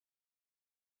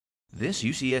This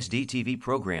UCSD TV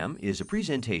program is a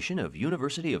presentation of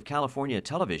University of California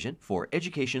Television for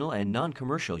educational and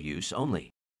non-commercial use only.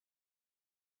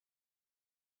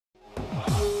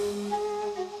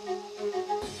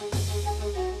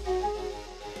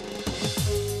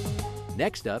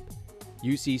 Next up,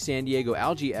 UC San Diego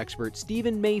algae expert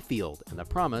Stephen Mayfield and the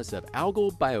promise of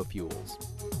algal biofuels.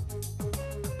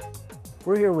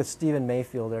 We're here with Stephen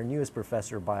Mayfield, our newest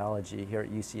professor of biology here at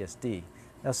UCSD.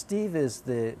 Now, Steve is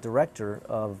the director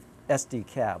of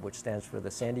SDCAB, which stands for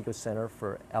the San Diego Center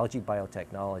for Algae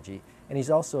Biotechnology, and he's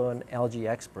also an algae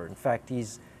expert. In fact,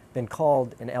 he's been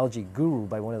called an algae guru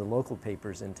by one of the local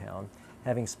papers in town,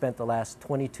 having spent the last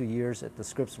 22 years at the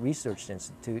Scripps Research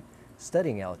Institute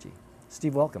studying algae.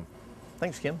 Steve, welcome.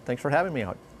 Thanks, Kim. Thanks for having me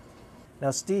out. Now,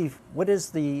 Steve, what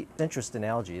is the interest in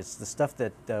algae? It's the stuff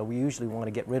that we usually want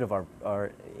to get rid of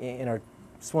in our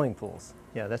swimming pools.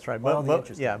 Yeah, that's right.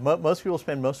 Most people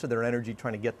spend most of their energy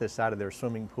trying to get this out of their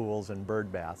swimming pools and bird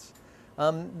baths.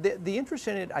 The interest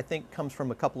in it, I think, comes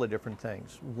from a couple of different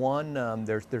things. One,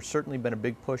 there's certainly been a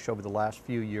big push over the last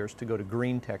few years to go to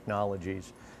green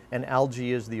technologies, and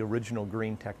algae is the original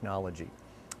green technology.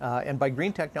 And by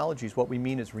green technologies, what we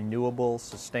mean is renewable,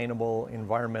 sustainable,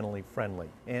 environmentally friendly.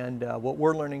 And what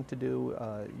we're learning to do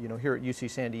here at UC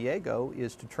San Diego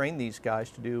is to train these guys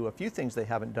to do a few things they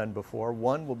haven't done before.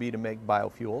 One will be to make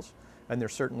biofuels, and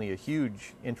there's certainly a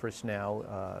huge interest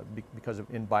now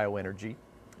in bioenergy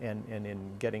and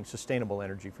in getting sustainable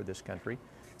energy for this country.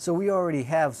 So we already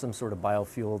have some sort of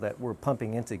biofuel that we're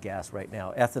pumping into gas right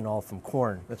now, ethanol from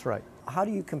corn. That's right. How do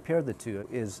you compare the two?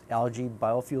 Is algae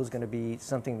biofuels going to be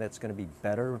something that's going to be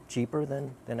better, cheaper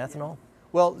than ethanol?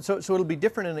 Well, so it'll be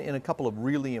different in a couple of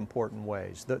really important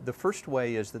ways. The first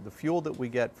way is that the fuel that we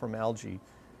get from algae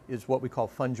is what we call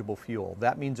fungible fuel.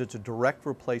 That means it's a direct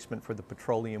replacement for the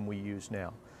petroleum we use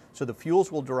now. So the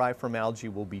fuels we'll derive from algae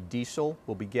will be diesel,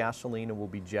 will be gasoline, and will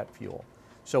be jet fuel.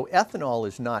 So ethanol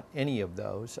is not any of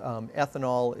those.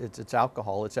 Ethanol, it's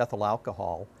alcohol, it's ethyl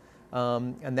alcohol.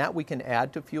 And that we can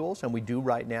add to fuels, and we do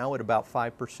right now at about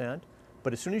 5%.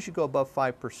 But as soon as you go above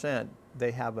 5%,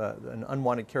 they have an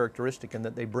unwanted characteristic in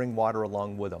that they bring water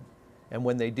along with them. And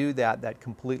when they do that, that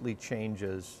completely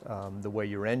changes the way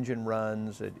your engine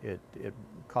runs. It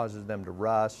causes them to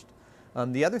rust.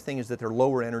 The other thing is that they're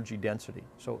lower energy density.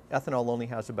 So ethanol only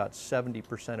has about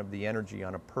 70% of the energy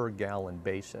on a per gallon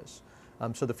basis.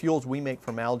 So the fuels we make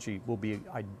from algae will be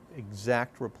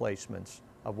exact replacements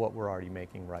of what we're already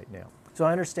making right now. So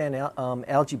I understand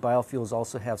algae biofuels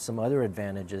also have some other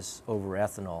advantages over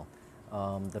ethanol.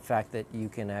 The fact that you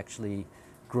can actually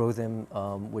grow them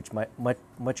which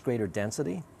much greater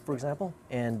density, for example,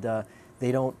 and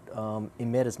they don't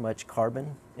emit as much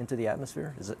carbon into the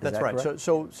atmosphere. Is That's that right. correct?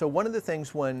 So one of the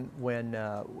things when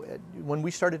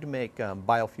we started to make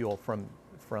biofuel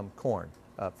from corn,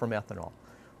 from ethanol,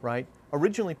 right?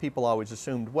 Originally, people always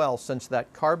assumed, well, since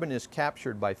that carbon is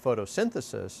captured by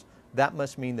photosynthesis, that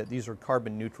must mean that these are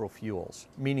carbon neutral fuels,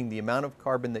 meaning the amount of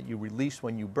carbon that you release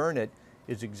when you burn it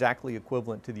is exactly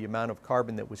equivalent to the amount of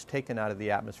carbon that was taken out of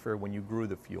the atmosphere when you grew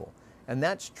the fuel. And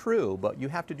that's true, but you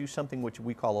have to do something which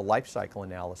we call a life cycle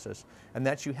analysis, and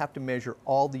that's you have to measure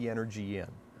all the energy in.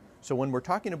 So when we're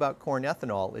talking about corn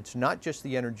ethanol, it's not just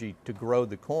the energy to grow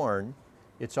the corn,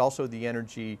 it's also the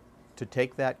energy to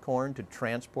take that corn, to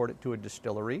transport it to a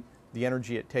distillery, the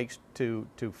energy it takes to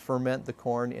ferment the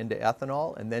corn into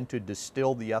ethanol, and then to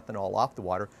distill the ethanol off the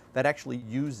water. That actually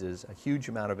uses a huge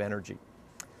amount of energy.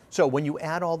 So when you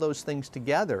add all those things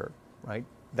together, right,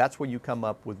 that's where you come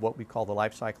up with what we call the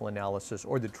life cycle analysis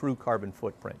or the true carbon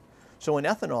footprint. So in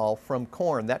ethanol from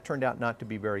corn, that turned out not to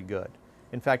be very good.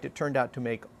 In fact, it turned out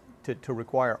to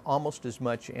require almost as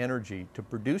much energy to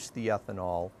produce the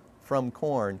ethanol from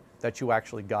corn that you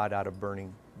actually got out of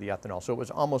burning the ethanol. So it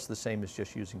was almost the same as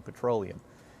just using petroleum.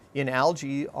 In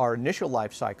algae, our initial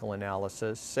life cycle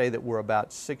analysis say that we're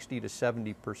about 60 to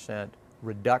 70%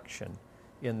 reduction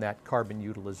in that carbon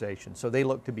utilization. So they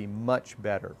look to be much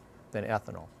better than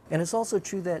ethanol. And it's also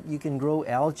true that you can grow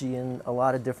algae in a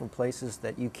lot of different places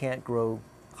that you can't grow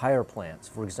higher plants.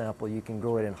 For example, you can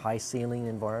grow it in high ceiling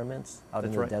environments out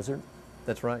in the desert.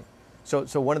 That's right. So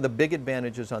one of the big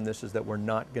advantages on this is that we're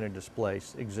not going to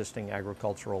displace existing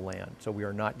agricultural land. So we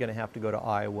are not going to have to go to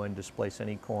Iowa and displace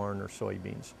any corn or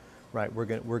soybeans. Right? We're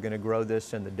going to grow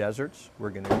this in the deserts. We're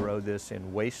going to grow this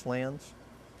in wastelands.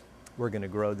 We're going to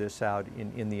grow this out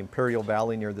in the Imperial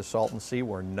Valley near the Salton Sea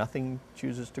where nothing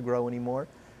chooses to grow anymore.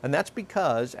 And that's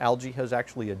because algae has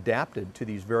actually adapted to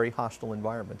these very hostile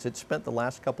environments. It's spent the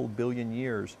last couple billion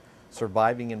years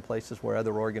surviving in places where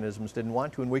other organisms didn't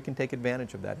want to, and we can take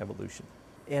advantage of that evolution.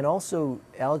 And also,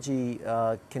 algae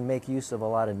can make use of a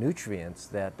lot of nutrients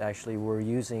that actually we're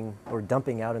using or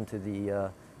dumping out into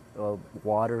the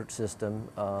water system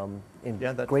in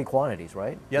great quantities,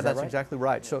 right? Yeah, that's exactly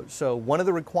right. So one of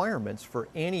the requirements for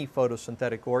any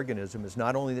photosynthetic organism is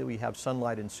not only that we have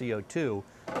sunlight and CO2,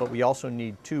 but we also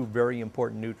need two very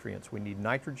important nutrients. We need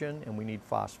nitrogen and we need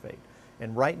phosphate.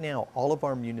 And right now, all of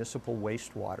our municipal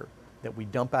wastewater that we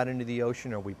dump out into the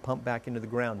ocean or we pump back into the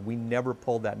ground, we never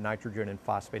pull that nitrogen and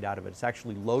phosphate out of it. It's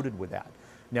actually loaded with that.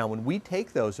 Now, when we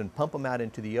take those and pump them out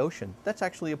into the ocean, that's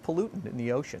actually a pollutant in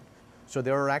the ocean. So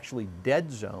there are actually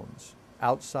dead zones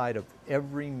outside of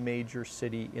every major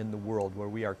city in the world where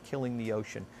we are killing the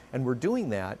ocean. And we're doing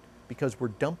that because we're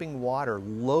dumping water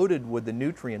loaded with the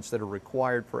nutrients that are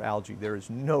required for algae. There is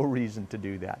no reason to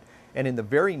do that. And in the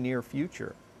very near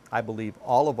future, I believe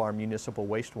all of our municipal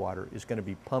wastewater is going to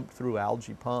be pumped through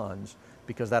algae ponds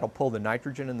because that'll pull the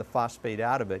nitrogen and the phosphate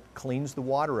out of it, cleans the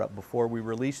water up before we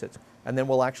release it. And then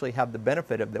we'll actually have the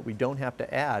benefit of that we don't have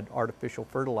to add artificial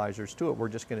fertilizers to it. We're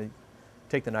just going to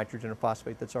take the nitrogen and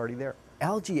phosphate that's already there.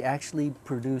 Algae actually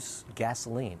produce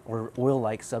gasoline or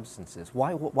oil-like substances.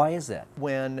 Why is that?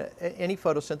 When any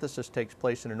photosynthesis takes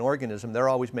place in an organism, they're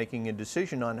always making a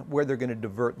decision on where they're going to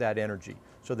divert that energy.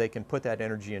 So they can put that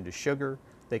energy into sugar,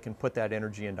 they can put that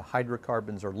energy into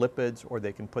hydrocarbons or lipids, or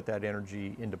they can put that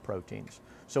energy into proteins.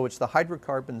 So it's the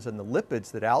hydrocarbons and the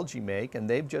lipids that algae make, and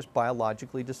they've just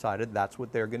biologically decided that's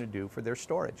what they're going to do for their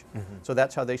storage. So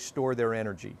that's how they store their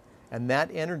energy. And that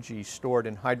energy stored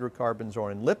in hydrocarbons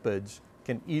or in lipids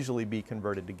can easily be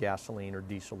converted to gasoline or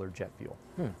diesel or jet fuel.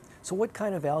 So what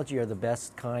kind of algae are the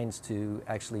best kinds to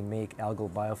actually make algal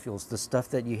biofuels? The stuff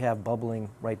that you have bubbling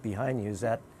right behind you, is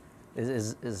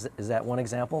that one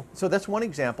example? So that's one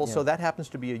example. Yeah. So that happens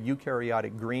to be a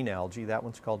eukaryotic green algae. That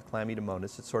one's called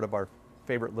Chlamydomonas. It's sort of our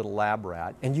favorite little lab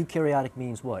rat. And eukaryotic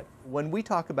means what? When we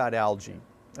talk about algae,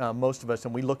 most of us,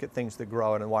 and we look at things that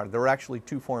grow out in water, there are actually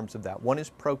two forms of that. One is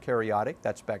prokaryotic,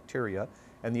 that's bacteria,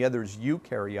 and the other is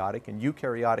eukaryotic, and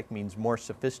eukaryotic means more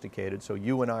sophisticated. So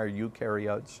you and I are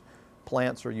eukaryotes,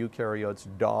 plants are eukaryotes,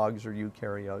 dogs are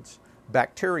eukaryotes.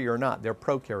 Bacteria are not, they're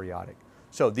prokaryotic.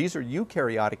 So these are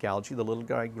eukaryotic algae, the little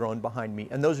guy growing behind me,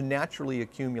 and those naturally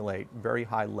accumulate very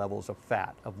high levels of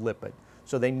fat, of lipid.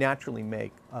 So they naturally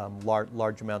make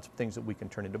large amounts of things that we can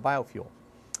turn into biofuel.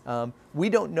 We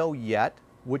don't know yet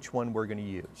which one we're going to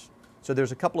use. So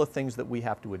there's a couple of things that we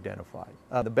have to identify.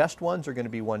 The best ones are going to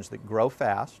be ones that grow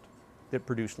fast, that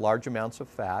produce large amounts of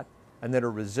fat, and that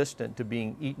are resistant to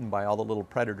being eaten by all the little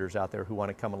predators out there who want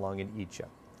to come along and eat you.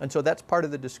 And so that's part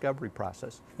of the discovery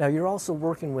process. Now you're also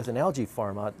working with an algae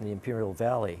farm out in the Imperial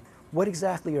Valley. What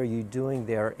exactly are you doing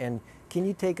there, and can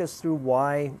you take us through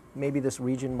why maybe this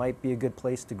region might be a good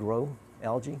place to grow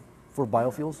algae for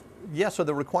biofuels? Yeah, so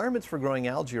the requirements for growing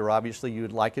algae are obviously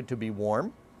you'd like it to be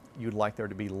warm, you'd like there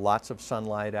to be lots of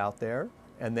sunlight out there,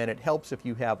 and then it helps if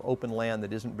you have open land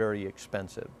that isn't very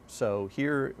expensive. So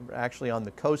here, actually on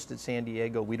the coast at San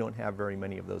Diego, we don't have very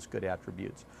many of those good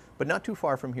attributes. But not too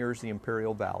far from here is the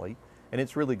Imperial Valley, and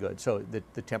it's really good. So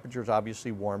the temperature is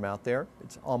obviously warm out there.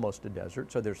 It's almost a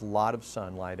desert, so there's a lot of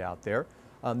sunlight out there.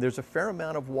 There's a fair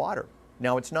amount of water.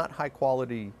 Now, it's not high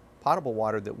quality potable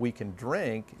water that we can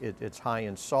drink. It's high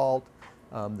in salt.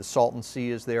 The Salton Sea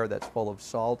is there, that's full of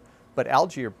salt. But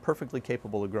algae are perfectly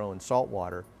capable of growing salt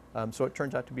water. So it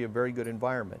turns out to be a very good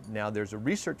environment. Now, there's a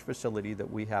research facility that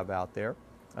we have out there.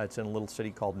 It's in a little city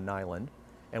called Nyland.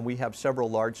 And we have several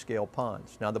large-scale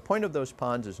ponds. Now, the point of those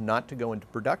ponds is not to go into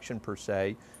production per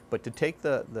se, but to take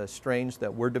the strains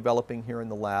that we're developing here in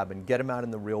the lab and get them out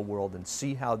in the real world and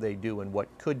see how they do in what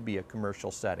could be a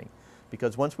commercial setting.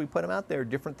 Because once we put them out there,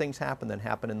 different things happen than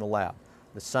happen in the lab.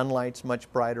 The sunlight's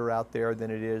much brighter out there than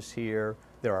it is here.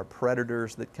 There are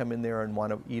predators that come in there and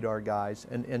want to eat our guys.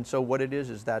 And so what it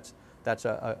is that's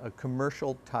a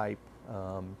commercial type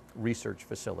research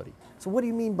facility. So what do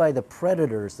you mean by the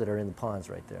predators that are in the ponds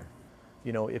right there?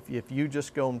 You know, if you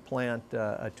just go and plant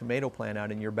a tomato plant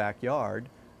out in your backyard,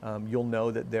 you'll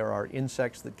know that there are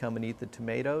insects that come and eat the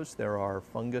tomatoes. There are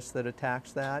fungus that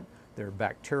attacks that. There are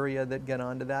bacteria that get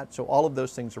onto that. So all of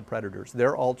those things are predators.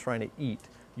 They're all trying to eat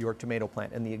your tomato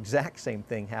plant. And the exact same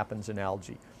thing happens in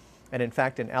algae. And in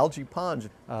fact, in algae ponds,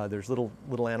 there's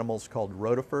little animals called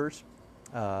rotifers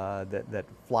that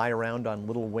fly around on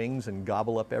little wings and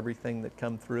gobble up everything that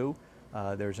come through.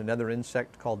 There's another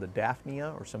insect called the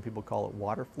Daphnia, or some people call it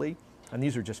water flea. And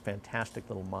these are just fantastic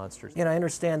little monsters. And I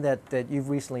understand that you've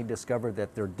recently discovered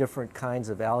that there are different kinds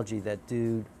of algae that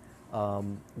do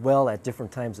well at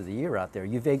different times of the year out there.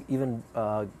 You've even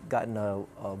gotten a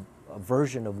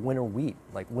version of winter wheat,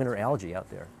 like winter algae out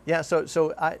there. Yeah,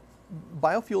 so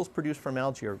biofuels produced from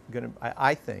algae are going to,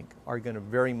 I think, are going to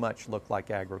very much look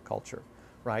like agriculture,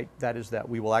 right? That is that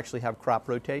we will actually have crop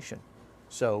rotation.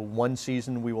 So one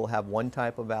season we will have one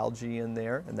type of algae in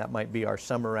there, and that might be our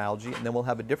summer algae, and then we'll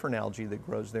have a different algae that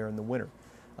grows there in the winter.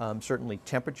 Certainly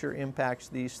temperature impacts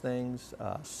these things,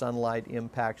 sunlight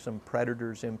impacts them,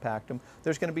 predators impact them.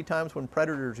 There's going to be times when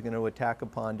predators are going to attack a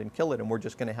pond and kill it, and we're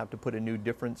just going to have to put a new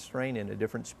different strain in, a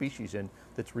different species in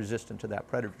that's resistant to that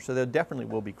predator. So there definitely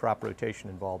will be crop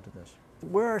rotation involved in this.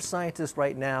 Where are scientists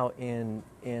right now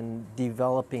in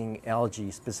developing algae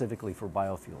specifically for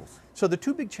biofuels? So the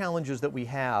two big challenges that we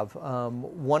have,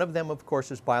 one of them of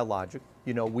course is biologic.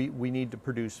 You know, we need to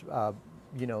produce,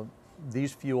 you know,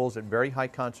 these fuels at very high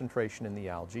concentration in the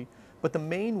algae. But the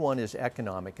main one is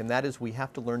economic, and that is we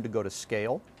have to learn to go to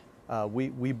scale.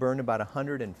 We burn about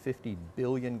 150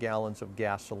 billion gallons of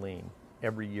gasoline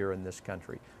every year in this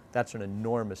country. That's an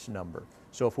enormous number.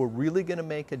 So if we're really going to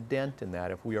make a dent in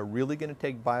that, if we are really going to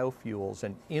take biofuels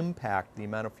and impact the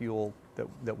amount of fuel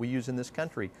that we use in this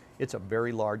country, it's a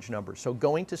very large number. So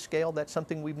going to scale, that's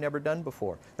something we've never done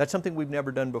before. That's something we've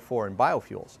never done before in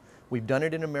biofuels. We've done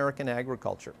it in American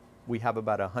agriculture. We have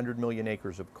about 100 million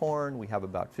acres of corn. We have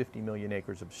about 50 million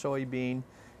acres of soybean.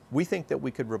 We think that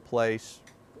we could replace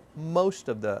most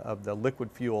of the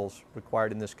liquid fuels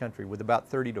required in this country with about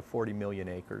 30 to 40 million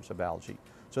acres of algae.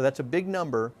 So that's a big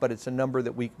number, but it's a number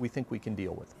that we think we can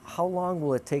deal with. How long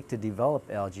will it take to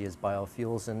develop algae as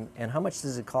biofuels, and how much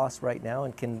does it cost right now,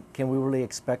 and can we really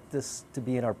expect this to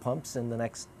be in our pumps in the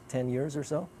next 10 years or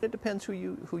so? It depends who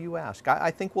you ask. I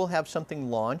think we'll have something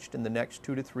launched in the next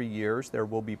 2 to 3 years. There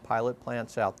will be pilot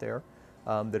plants out there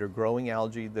that are growing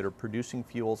algae, that are producing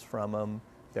fuels from them,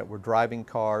 that we're driving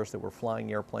cars, that we're flying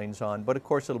airplanes on. But of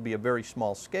course it'll be a very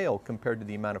small scale compared to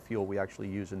the amount of fuel we actually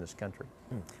use in this country.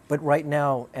 But right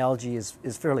now algae is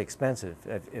fairly expensive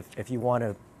if you want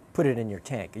to put it in your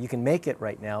tank. You can make it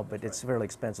right now, but it's fairly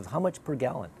expensive. How much per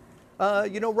gallon?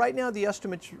 You know, right now the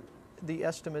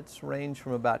estimates range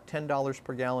from about $10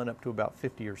 per gallon up to about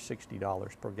 $50 or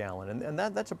 $60 per gallon, and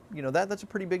that's a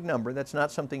pretty big number. That's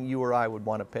not something you or I would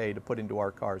want to pay to put into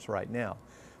our cars right now.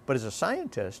 But as a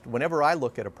scientist, whenever I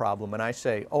look at a problem and I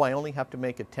say, oh, I only have to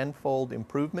make a 10-fold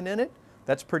improvement in it,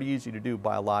 that's pretty easy to do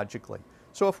biologically.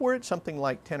 So if we're at something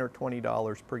like $10 or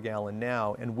 $20 per gallon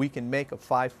now, and we can make a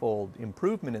 5-fold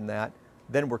improvement in that,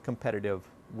 then we're competitive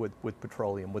with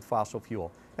petroleum, with fossil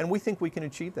fuel. And we think we can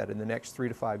achieve that in the next 3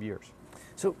 to 5 years.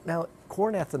 So now,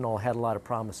 corn ethanol had a lot of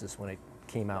promises when it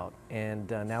came out, and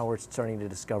now we're starting to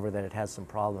discover that it has some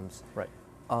problems. Right.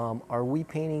 Are we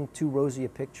painting too rosy a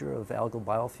picture of algal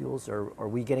biofuels, or are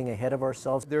we getting ahead of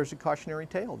ourselves? There's a cautionary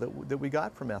tale that we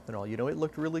got from ethanol. You know, it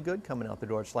looked really good coming out the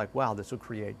door. It's like, wow, this will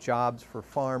create jobs for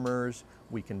farmers.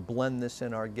 We can blend this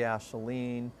in our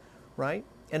gasoline, right?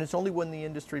 And it's only when the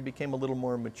industry became a little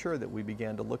more mature that we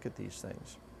began to look at these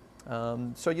things.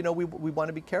 So, you know, we want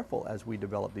to be careful as we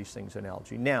develop these things in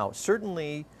algae. Now,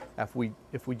 certainly, if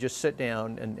we just sit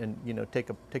down and you know, take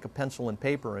a pencil and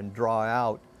paper and draw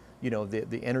out, you know,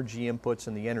 the energy inputs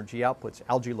and the energy outputs,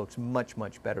 algae looks much,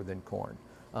 much better than corn.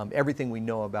 Everything we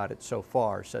know about it so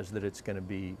far says that it's going to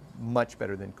be much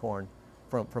better than corn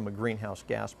from a greenhouse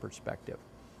gas perspective.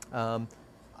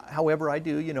 However, I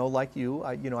do, you know, like you,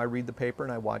 I read the paper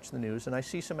and I watch the news and I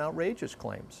see some outrageous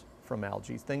claims from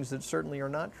algae, things that certainly are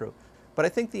not true. But I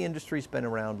think the industry's been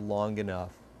around long enough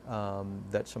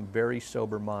that some very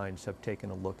sober minds have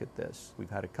taken a look at this. We've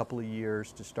had a couple of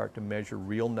years to start to measure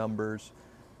real numbers.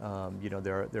 You know,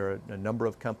 there are a number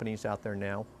of companies out there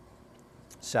now,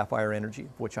 Sapphire Energy,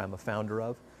 which I'm a founder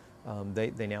of.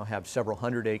 They now have several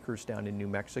hundred acres down in New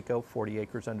Mexico, 40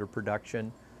 acres under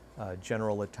production.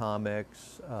 General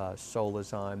Atomics,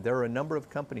 Solazyme. There are a number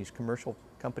of companies, commercial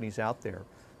companies out there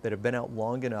that have been out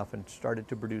long enough and started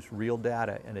to produce real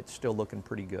data, and it's still looking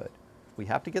pretty good. We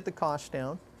have to get the costs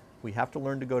down. We have to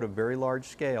learn to go to very large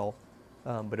scale.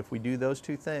 But if we do those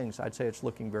two things, I'd say it's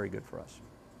looking very good for us.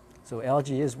 So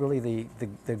algae is really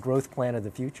the growth plan of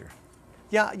the future.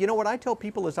 Yeah, you know what I tell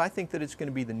people is I think that it's going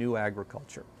to be the new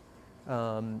agriculture.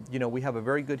 You know, we have a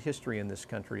very good history in this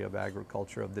country of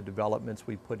agriculture, of the developments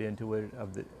we put into it,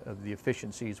 of the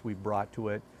efficiencies we brought to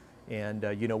it. And,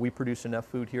 you know, we produce enough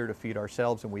food here to feed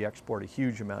ourselves, and we export a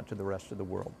huge amount to the rest of the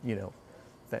world. You know,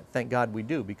 thank God we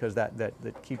do, because that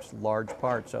keeps large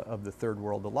parts of the third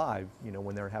world alive, you know,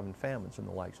 when they're having famines and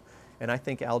the likes. And I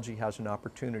think algae has an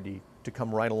opportunity to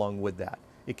come right along with that.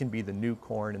 It can be the new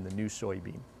corn and the new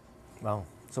soybean. Wow.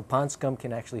 So pond scum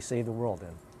can actually save the world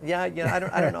then? Yeah, I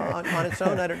don't know. On its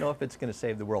own, I don't know if it's going to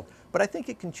save the world. But I think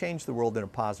it can change the world in a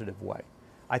positive way.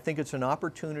 I think it's an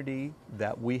opportunity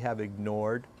that we have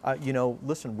ignored.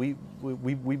 Listen,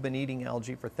 we've been eating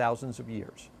algae for thousands of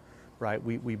years, right?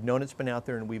 We've known it's been out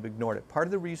there and we've ignored it. Part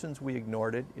of the reasons we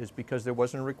ignored it is because there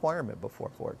wasn't a requirement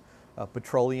before for it.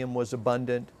 Petroleum was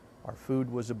abundant, our food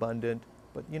was abundant,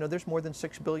 but there's more than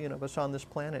 6 billion of us on this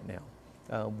planet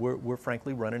now. We're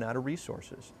frankly running out of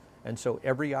resources. And so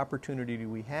every opportunity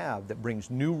we have that brings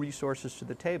new resources to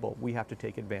the table, we have to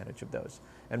take advantage of those.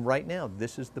 And right now,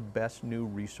 this is the best new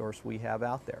resource we have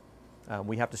out there.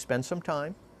 We have to spend some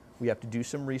time, we have to do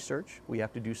some research, we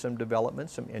have to do some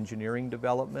development, some engineering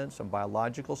development, some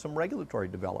biological, some regulatory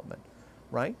development,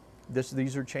 right?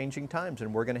 These are changing times,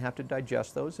 and we're going to have to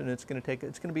digest those, and it's going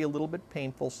to be a little bit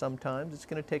painful sometimes. It's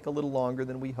going to take a little longer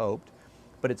than we hoped.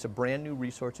 But it's a brand new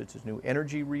resource, it's a new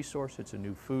energy resource, it's a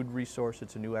new food resource,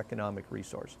 it's a new economic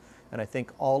resource. And I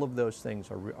think all of those things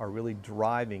are really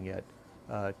driving it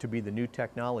to be the new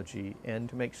technology and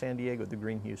to make San Diego the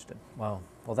green Houston. Wow.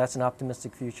 Well, that's an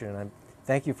optimistic future, and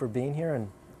thank you for being here, and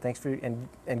thanks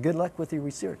and good luck with your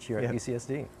research here at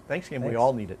UCSD. Thanks, Kim. We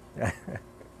all need it.